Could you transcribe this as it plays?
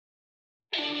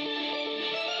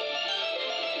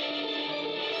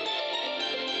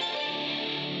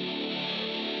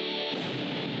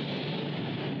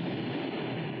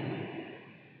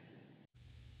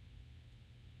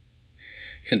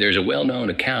There's a well-known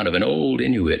account of an old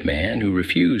Inuit man who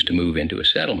refused to move into a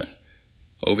settlement.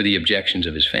 Over the objections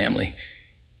of his family,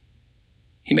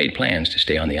 he made plans to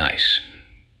stay on the ice.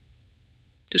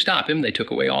 To stop him, they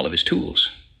took away all of his tools.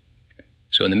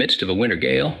 So in the midst of a winter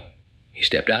gale, he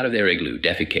stepped out of their igloo,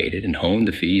 defecated, and honed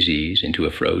the feces into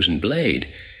a frozen blade,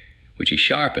 which he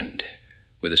sharpened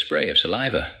with a spray of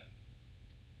saliva.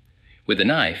 With the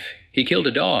knife, he killed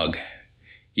a dog,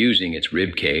 using its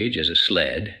rib cage as a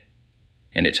sled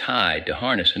and its hide to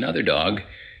harness another dog.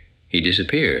 He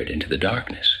disappeared into the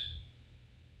darkness.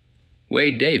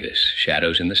 Wade Davis,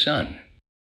 Shadows in the Sun.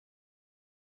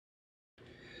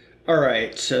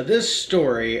 Alright, so this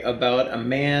story about a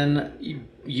man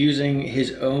using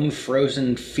his own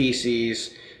frozen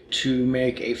feces to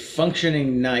make a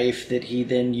functioning knife that he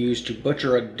then used to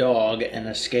butcher a dog and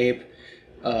escape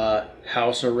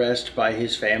house arrest by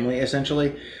his family,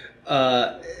 essentially,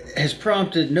 has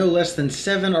prompted no less than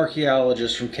 7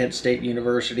 archaeologists from Kent State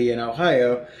University in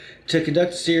Ohio to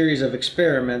conduct a series of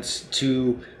experiments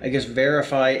to, I guess,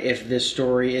 verify if this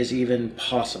story is even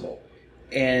possible.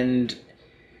 And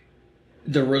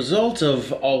the result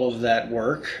of all of that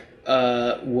work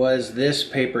was this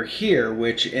paper here,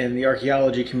 which in the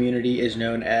archaeology community is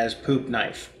known as Poop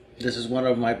Knife. This is one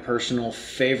of my personal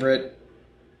favorite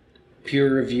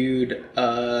peer-reviewed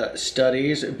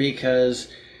studies because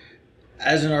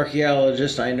as an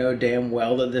archaeologist, I know damn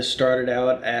well that this started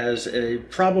out as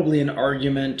probably an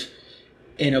argument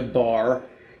in a bar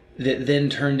that then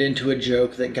turned into a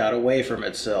joke that got away from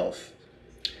itself.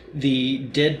 The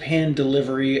deadpan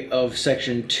delivery of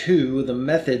section 2, the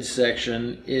methods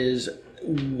section, is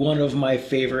one of my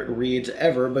favorite reads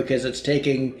ever because it's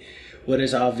taking what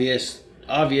is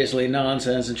obviously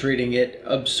nonsense and treating it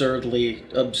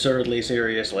absurdly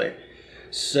seriously.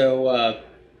 So,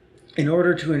 in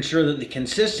order to ensure that the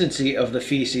consistency of the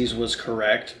feces was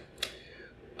correct,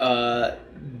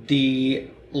 the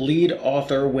lead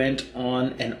author went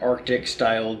on an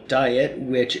Arctic-style diet,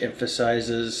 which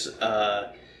emphasizes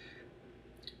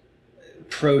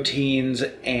proteins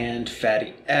and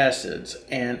fatty acids.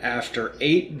 And after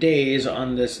 8 days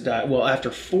on this diet, well,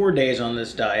 after 4 days on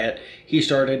this diet, he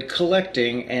started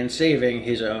collecting and saving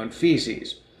his own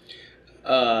feces.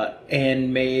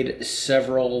 And made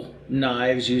several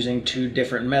knives using 2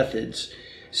 different methods.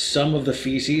 Some of the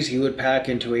feces he would pack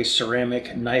into a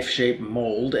ceramic knife-shaped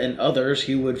mold, and others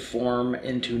he would form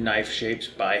into knife shapes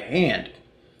by hand.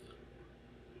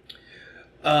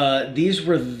 These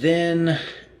were then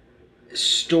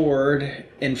stored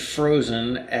and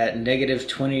frozen at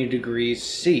 -20 degrees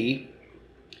C,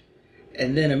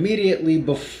 and then immediately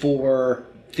before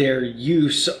their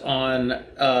use on,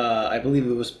 I believe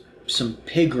it was some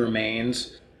pig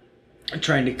remains,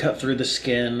 trying to cut through the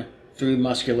skin, through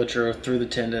musculature, through the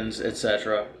tendons,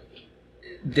 etc.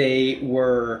 They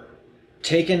were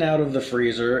taken out of the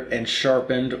freezer and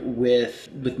sharpened with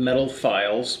metal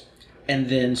files, and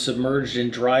then submerged in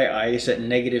dry ice at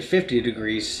 -50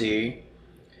 degrees C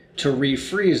to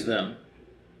refreeze them.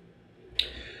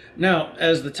 Now,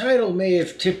 as the title may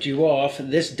have tipped you off,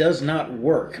 this does not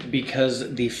work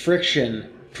because the friction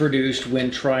produced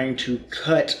when trying to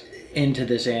cut into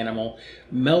this animal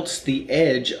melts the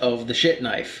edge of the shit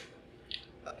knife.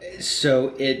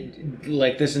 So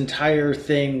this entire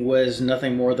thing was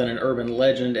nothing more than an urban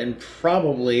legend and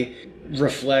probably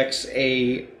reflects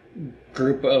a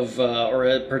group of, or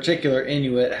a particular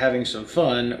Inuit having some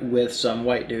fun with some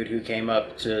white dude who came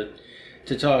up to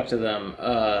talk to them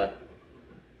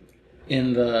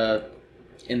in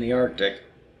the Arctic.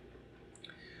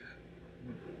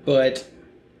 But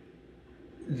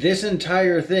this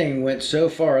entire thing went so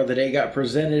far that it got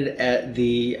presented at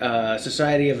the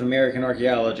Society of American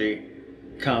Archaeology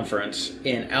conference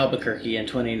in Albuquerque in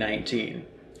 2019.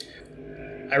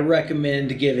 I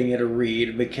recommend giving it a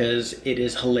read because it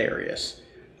is hilarious.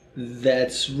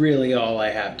 That's really all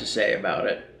I have to say about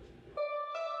it.